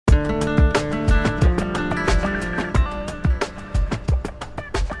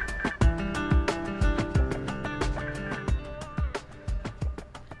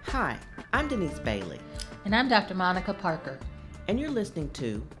Denise Bailey. And I'm Dr. Monica Parker. And you're listening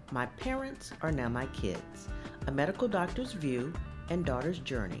to My Parents Are Now My Kids, a medical doctor's view and daughter's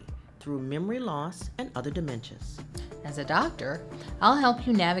journey through memory loss and other dementias. As a doctor, I'll help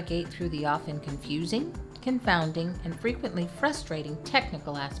you navigate through the often confusing, confounding, and frequently frustrating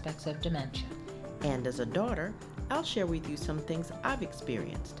technical aspects of dementia. And as a daughter, I'll share with you some things I've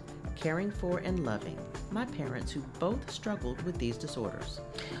experienced caring for and loving my parents who both struggled with these disorders.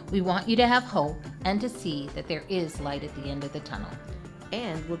 We want you to have hope and to see that there is light at the end of the tunnel.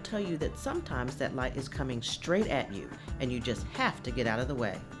 And we'll tell you that sometimes that light is coming straight at you and you just have to get out of the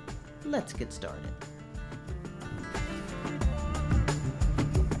way. Let's get started.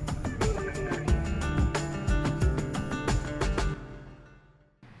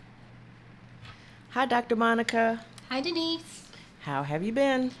 Hi, Dr. Monica. Hi, Denise. How have you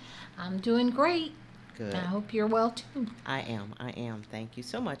been? I'm doing great. Good. I hope you're well, too. I am. Thank you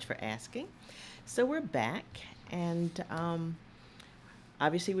so much for asking. So we're back, and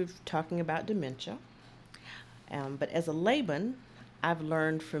obviously we're talking about dementia. But as a layman, I've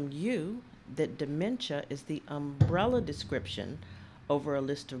learned from you that dementia is the umbrella description over a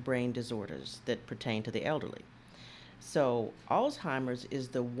list of brain disorders that pertain to the elderly. So Alzheimer's is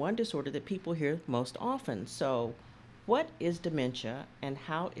the one disorder that people hear most often. So what is dementia and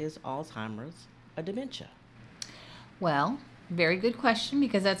how is Alzheimer's a dementia? Well, very good question,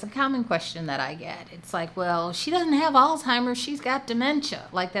 because that's a common question that I get. It's like, well, she doesn't have Alzheimer's, she's got dementia,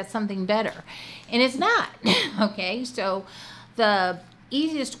 like that's something better. And it's not, okay? So the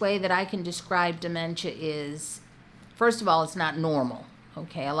easiest way that I can describe dementia is, first of all, it's not normal,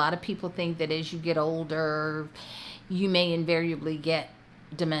 okay? A lot of people think that as you get older, you may invariably get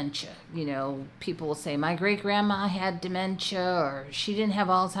dementia. You know, people will say, my great-grandma had dementia, or she didn't have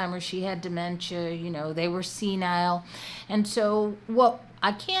Alzheimer's, she had dementia, you know, they were senile. And so what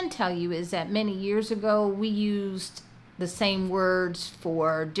I can tell you is that many years ago, we used the same words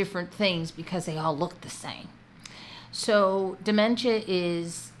for different things because they all look the same. So dementia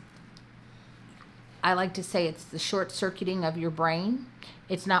is, I like to say, it's the short-circuiting of your brain.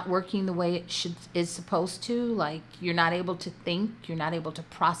 It's not working the way it is supposed to. Like, you're not able to think, you're not able to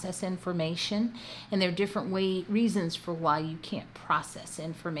process information, and there are different reasons for why you can't process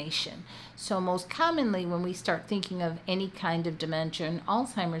information. So most commonly, when we start thinking of any kind of dementia and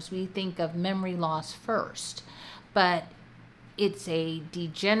Alzheimer's, we think of memory loss first, but it's a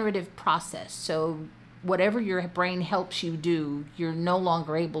degenerative process. So whatever your brain helps you do, you're no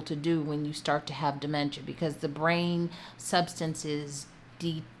longer able to do when you start to have dementia, because the brain substance is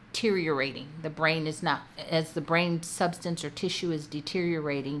deteriorating. The brain is not, as the brain substance or tissue is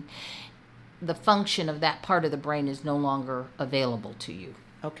deteriorating, the function of that part of the brain is no longer available to you.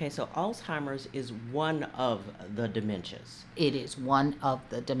 Okay, so Alzheimer's is one of the dementias. It is one of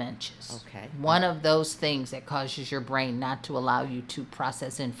the dementias. Okay. One of those things that causes your brain not to allow you to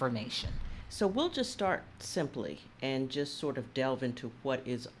process information. So we'll just start simply and just sort of delve into what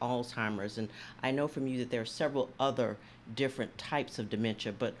is Alzheimer's. And I know from you that there are several other different types of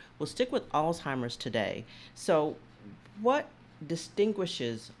dementia, but we'll stick with Alzheimer's today. So what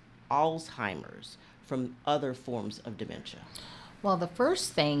distinguishes Alzheimer's from other forms of dementia? Well, the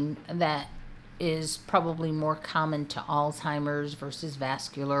first thing that is probably more common to Alzheimer's versus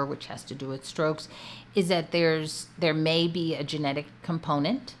vascular, which has to do with strokes, is that there may be a genetic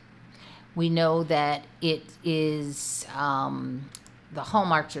component. We know that it is, the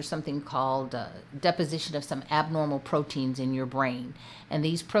hallmarks are something called deposition of some abnormal proteins in your brain. And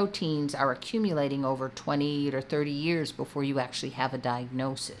these proteins are accumulating over 20 or 30 years before you actually have a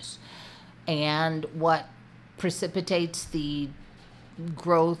diagnosis. And what precipitates the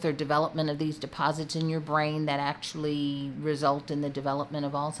growth or development of these deposits in your brain that actually result in the development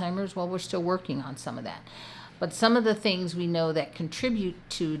of Alzheimer's? Well, we're still working on some of that. But some of the things we know that contribute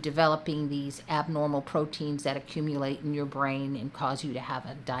to developing these abnormal proteins that accumulate in your brain and cause you to have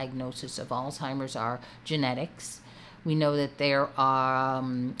a diagnosis of Alzheimer's are genetics. We know that there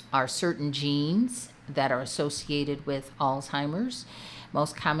are certain genes that are associated with Alzheimer's.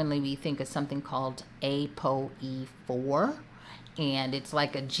 Most commonly, we think of something called ApoE4, and it's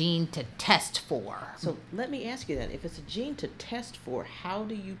like a gene to test for. So let me ask you that. If it's a gene to test for, how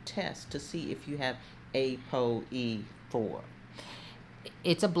do you test to see if you have ApoE4?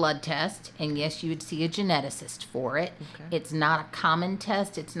 It's a blood test, and yes, you would see a geneticist for it. Okay. It's not a common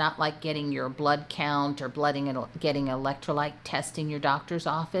test. It's not like getting your blood count or getting electrolyte test in your doctor's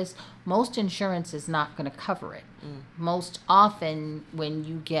office. Most insurance is not going to cover it. Most often when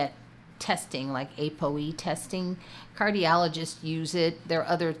you get testing, like ApoE testing. Cardiologists use it. There are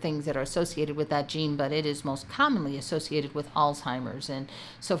other things that are associated with that gene, but it is most commonly associated with Alzheimer's. And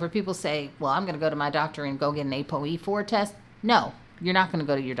so for people say, well, I'm going to go to my doctor and go get an ApoE4 test. No, you're not going to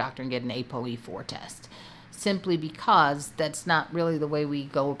go to your doctor and get an ApoE4 test, simply because that's not really the way we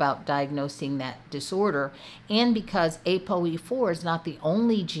go about diagnosing that disorder, and because ApoE4 is not the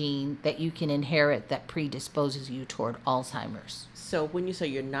only gene that you can inherit that predisposes you toward Alzheimer's. So when you say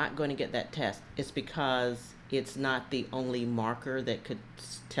you're not going to get that test, it's because it's not the only marker that could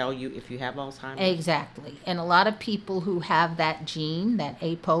tell you if you have Alzheimer's? Exactly. And a lot of people who have that gene, that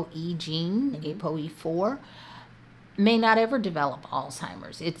ApoE gene, ApoE4, may not ever develop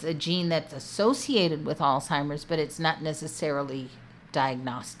Alzheimer's. It's a gene that's associated with Alzheimer's, but it's not necessarily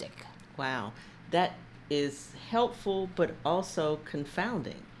diagnostic. Wow. That is helpful, but also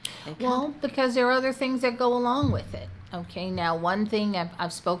confounding. Well, because there are other things that go along with it. Okay, now one thing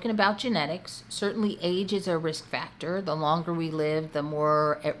I've spoken about genetics. Certainly age is a risk factor. The longer we live, the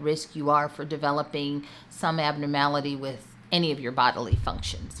more at risk you are for developing some abnormality with any of your bodily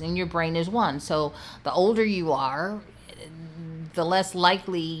functions, and your brain is one. So the older you are, the less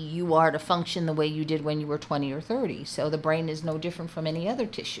likely you are to function the way you did when you were 20 or 30. So the brain is no different from any other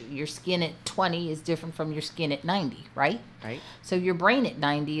tissue. Your skin at 20 is different from your skin at 90, right? Right. So your brain at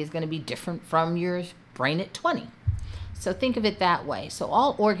 90 is going to be different from your brain at 20. So think of it that way. So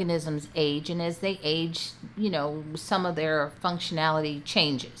all organisms age, and as they age, some of their functionality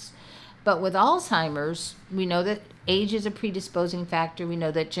changes. But with Alzheimer's, we know that age is a predisposing factor. We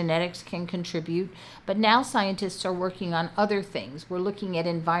know that genetics can contribute. But now scientists are working on other things. We're looking at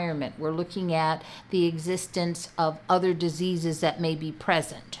environment. We're looking at the existence of other diseases that may be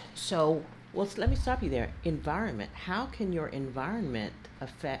present. So, well, let me stop you there. Environment. How can your environment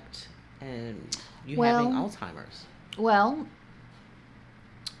affect having Alzheimer's? Well,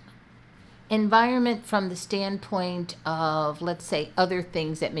 environment from the standpoint of, let's say, other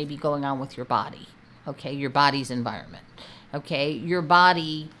things that may be going on with your body. Okay, your body's environment. Okay, your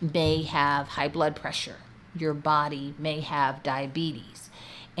body may have high blood pressure. Your body may have diabetes.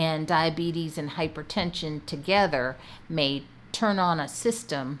 And diabetes and hypertension together may turn on a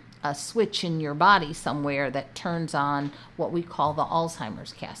switch in your body somewhere that turns on what we call the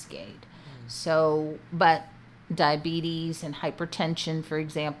Alzheimer's cascade. So, but diabetes and hypertension, for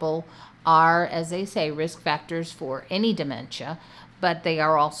example, are, as they say, risk factors for any dementia, but they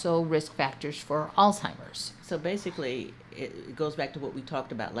are also risk factors for Alzheimer's. So basically, it goes back to what we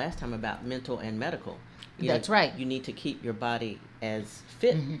talked about last time about mental and medical. That's right. You need to keep your body as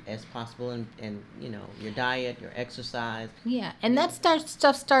fit as possible, and your diet, your exercise. Yeah, and that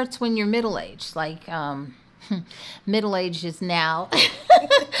stuff starts when you're middle-aged, like middle age is now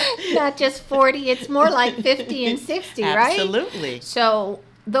not just 40, it's more like 50 and 60, right? Absolutely. So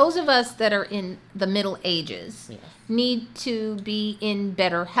those of us that are in the middle ages need to be in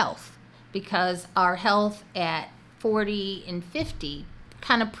better health, because our health at 40 and 50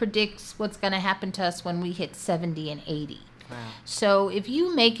 kind of predicts what's going to happen to us when we hit 70 and 80. Wow. So if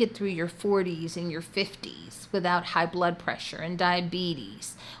you make it through your 40s and your 50s without high blood pressure and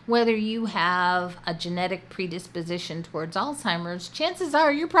diabetes, whether you have a genetic predisposition towards Alzheimer's, chances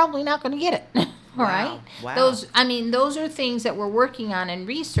are you're probably not going to get it. All right? Wow. Those are things that we're working on in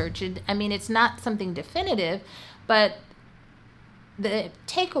research. It's not something definitive, but the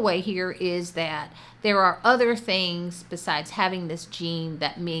takeaway here is that there are other things besides having this gene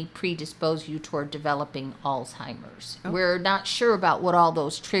that may predispose you toward developing Alzheimer's. Oh. We're not sure about what all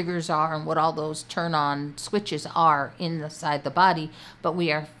those triggers are and what all those turn-on switches are inside the body, but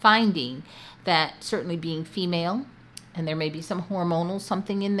we are finding that certainly being female, and there may be some hormonal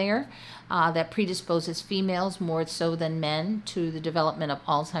something in there that predisposes females more so than men to the development of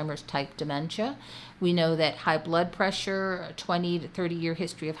Alzheimer's type dementia. We know that high blood pressure, a 20 to 30 year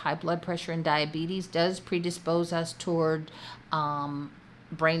history of high blood pressure and diabetes does predispose us toward brain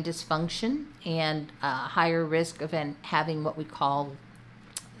dysfunction and higher risk of having what we call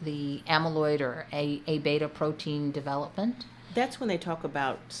the amyloid or A beta protein development. That's when they talk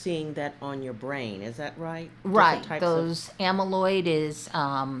about seeing that on your brain. Is that right? Right. Amyloid is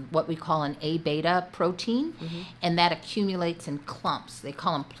what we call an A beta protein, and that accumulates in clumps. They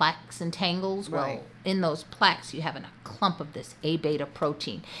call them plaques and tangles. Right. Well, in those plaques, you have a clump of this A beta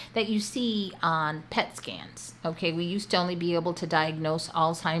protein that you see on PET scans. Okay, we used to only be able to diagnose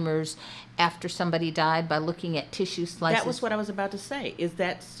Alzheimer's after somebody died by looking at tissue slices. That was what I was about to say. Is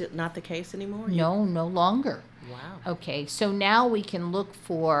that not the case anymore? No, no longer. Wow. Okay, so now we can look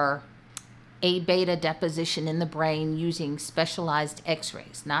for A beta deposition in the brain using specialized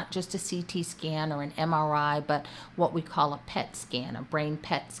x-rays, not just a CT scan or an MRI, but what we call a PET scan, a brain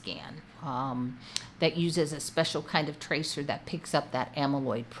PET scan, that uses a special kind of tracer that picks up that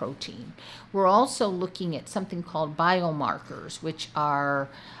amyloid protein. We're also looking at something called biomarkers, which are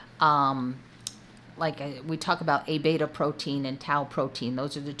we talk about A beta protein and tau protein.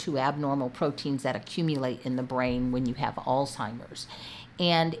 Those are the two abnormal proteins that accumulate in the brain when you have Alzheimer's.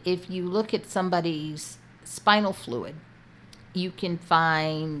 And if you look at somebody's spinal fluid, you can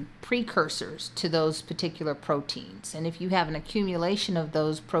find precursors to those particular proteins. And if you have an accumulation of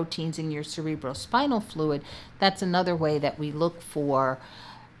those proteins in your cerebrospinal fluid, that's another way that we look for,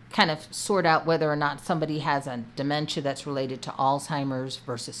 kind of sort out whether or not somebody has a dementia that's related to Alzheimer's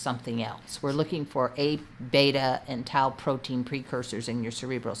versus something else. We're looking for A beta and tau protein precursors in your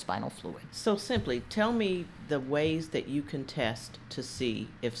cerebrospinal fluid. So simply, tell me the ways that you can test to see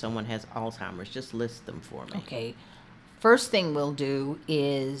if someone has Alzheimer's. Just list them for me. Okay. First thing we'll do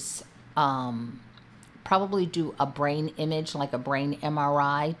is probably do a brain image, like a brain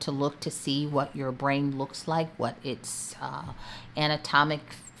MRI, to look to see what your brain looks like, what its anatomic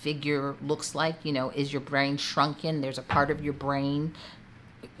figure looks like. Is your brain shrunken? There's a part of your brain,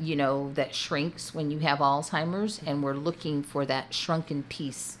 that shrinks when you have Alzheimer's, and we're looking for that shrunken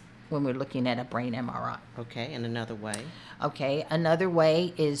piece when we're looking at a brain MRI. Okay, and another way? Okay, another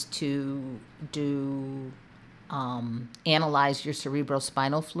way is to analyze your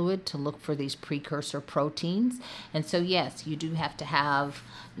cerebrospinal fluid to look for these precursor proteins. And so, yes, you do have to have,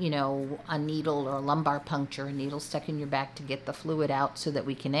 a needle or a lumbar puncture, a needle stuck in your back to get the fluid out so that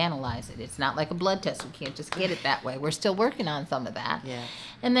we can analyze it. It's not like a blood test. We can't just get it that way. We're still working on some of that. Yeah.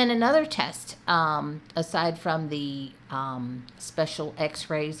 And then another test, aside from the special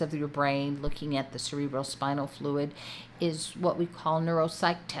x-rays of your brain looking at the cerebrospinal fluid, is what we call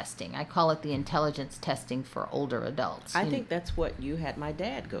neuropsych testing. I call it the intelligence testing for older adults. I think that's what you had my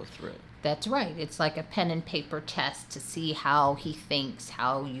dad go through. That's right. It's like a pen and paper test to see how he thinks,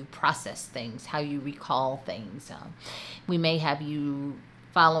 how you process things, how you recall things. We may have you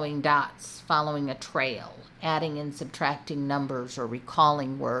following dots, following a trail, adding and subtracting numbers, or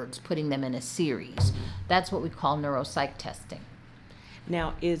recalling words, putting them in a series. That's what we call neuropsych testing.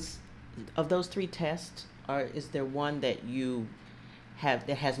 Now, of those three tests, is there one that you have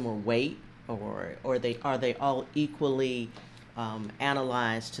that has more weight, or are they all equally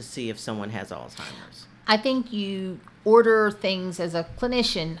analyzed to see if someone has Alzheimer's? I think you order things as a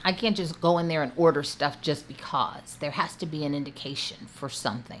clinician. I can't just go in there and order stuff just because. There has to be an indication for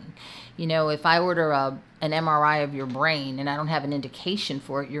something. If I order an MRI of your brain and I don't have an indication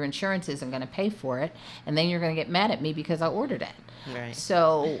for it, your insurance isn't going to pay for it, and then you're going to get mad at me because I ordered it. Right.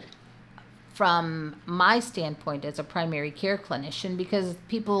 So from my standpoint as a primary care clinician, because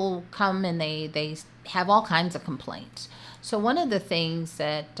people come and they have all kinds of complaints. So one of the things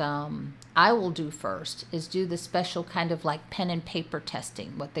that I will do first is do the special kind of like pen and paper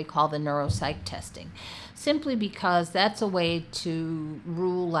testing, what they call the neuropsych testing, simply because that's a way to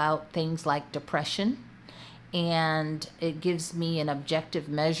rule out things like depression, and it gives me an objective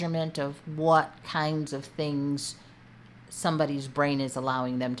measurement of what kinds of things somebody's brain is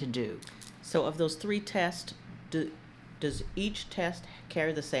allowing them to do. So of those three tests, does each test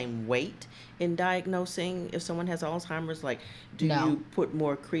carry the same weight in diagnosing if someone has Alzheimer's? Like, do No. you put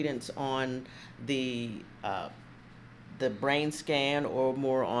more credence on the brain scan, or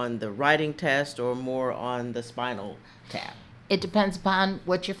more on the writing test, or more on the spinal tap? It depends upon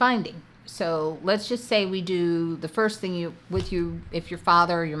what you're finding. So let's just say we do the first thing if your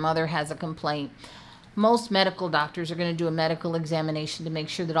father or your mother has a complaint. Most medical doctors are going to do a medical examination to make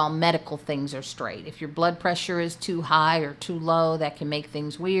sure that all medical things are straight. If your blood pressure is too high or too low, that can make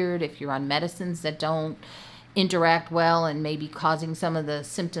things weird. If you're on medicines that don't interact well and may be causing some of the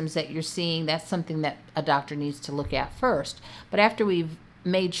symptoms that you're seeing, that's something that a doctor needs to look at first. But after we've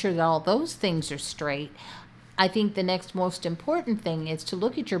made sure that all those things are straight, I think the next most important thing is to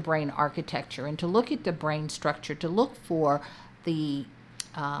look at your brain architecture and to look at the brain structure, to look for the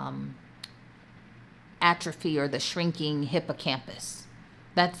atrophy or the shrinking hippocampus.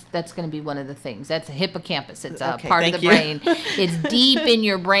 That's going to be one of the things. That's a hippocampus. It's a part of the brain. It's deep in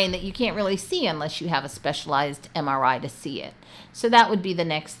your brain that you can't really see unless you have a specialized MRI to see it. So that would be the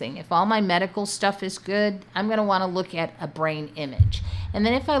next thing. If all my medical stuff is good, I'm going to want to look at a brain image. And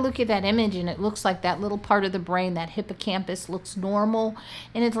then if I look at that image and it looks like that little part of the brain, that hippocampus, looks normal,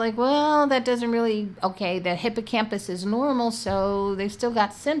 and it's like, well, that doesn't really, okay, the hippocampus is normal, so they've still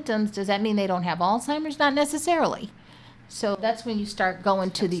got symptoms. Does that mean they don't have Alzheimer's? Not necessarily. So that's when you start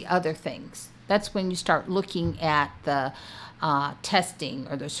going to the other things. That's when you start looking at the testing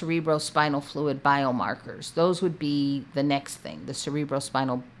or the cerebrospinal fluid biomarkers. Those would be the next thing, the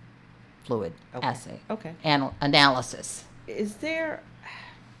cerebrospinal fluid assay Okay. analysis.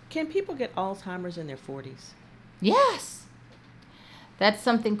 Can people get Alzheimer's in their 40s? Yes. That's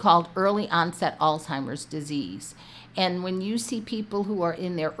something called early onset Alzheimer's disease. And when you see people who are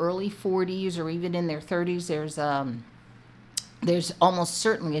in their early 40s or even in their 30s, there's almost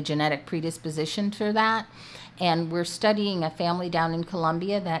certainly a genetic predisposition for that. And we're studying a family down in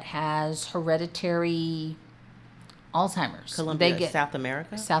Colombia that has hereditary Alzheimer's. Colombia, South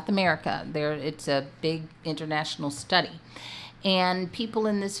America? South America. It's a big international study. And people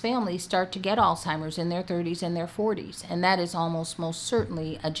in this family start to get Alzheimer's in their 30s and their 40s. And that is almost most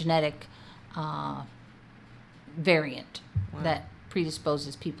certainly a genetic variant that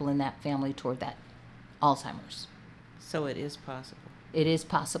predisposes people in that family toward that Alzheimer's. So it is possible. It is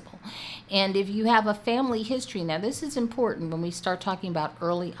possible. And if you have a family history, now this is important when we start talking about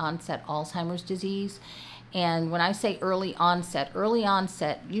early onset Alzheimer's disease. And when I say early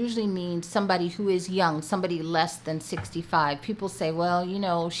onset usually means somebody who is young, somebody less than 65. People say,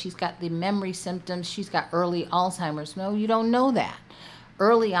 well, she's got the memory symptoms, she's got early Alzheimer's. No, you don't know that.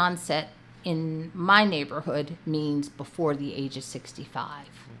 Early onset in my neighborhood means before the age of 65.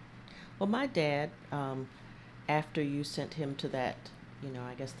 Well, my dad, after you sent him to that,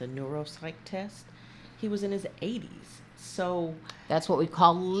 I guess the neuropsych test, he was in his 80s. So that's what we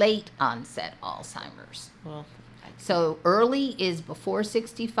call late onset Alzheimer's. Well, so early is before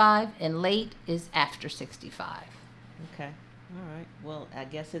 65 and late is after 65. Okay. All right. Well, I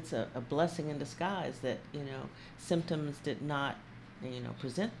guess it's a blessing in disguise that, symptoms did not,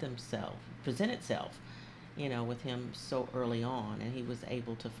 present itself, with him so early on, and he was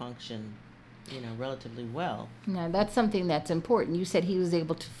able to function relatively well. Now, that's something that's important. You said he was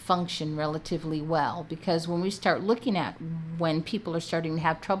able to function relatively well, because when we start looking at when people are starting to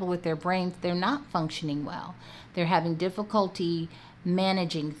have trouble with their brains, they're not functioning well. They're having difficulty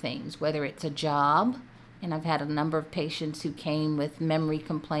managing things, whether it's a job, and I've had a number of patients who came with memory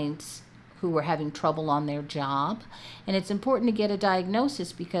complaints who were having trouble on their job. And it's important to get a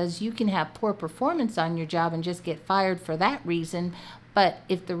diagnosis, because you can have poor performance on your job and just get fired for that reason. But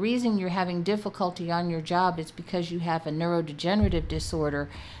if the reason you're having difficulty on your job is because you have a neurodegenerative disorder,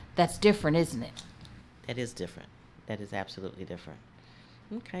 that's different, isn't it? That is different. That is absolutely different.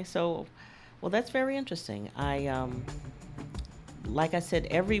 Okay, so, well, that's very interesting. Like I said,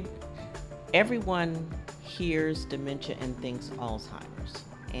 everyone hears dementia and thinks Alzheimer's.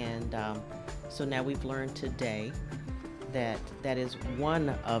 And so now we've learned today that is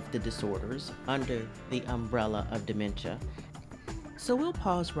one of the disorders under the umbrella of dementia. So we'll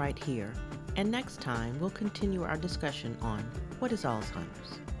pause right here, and next time we'll continue our discussion on what is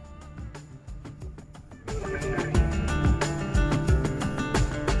Alzheimer's.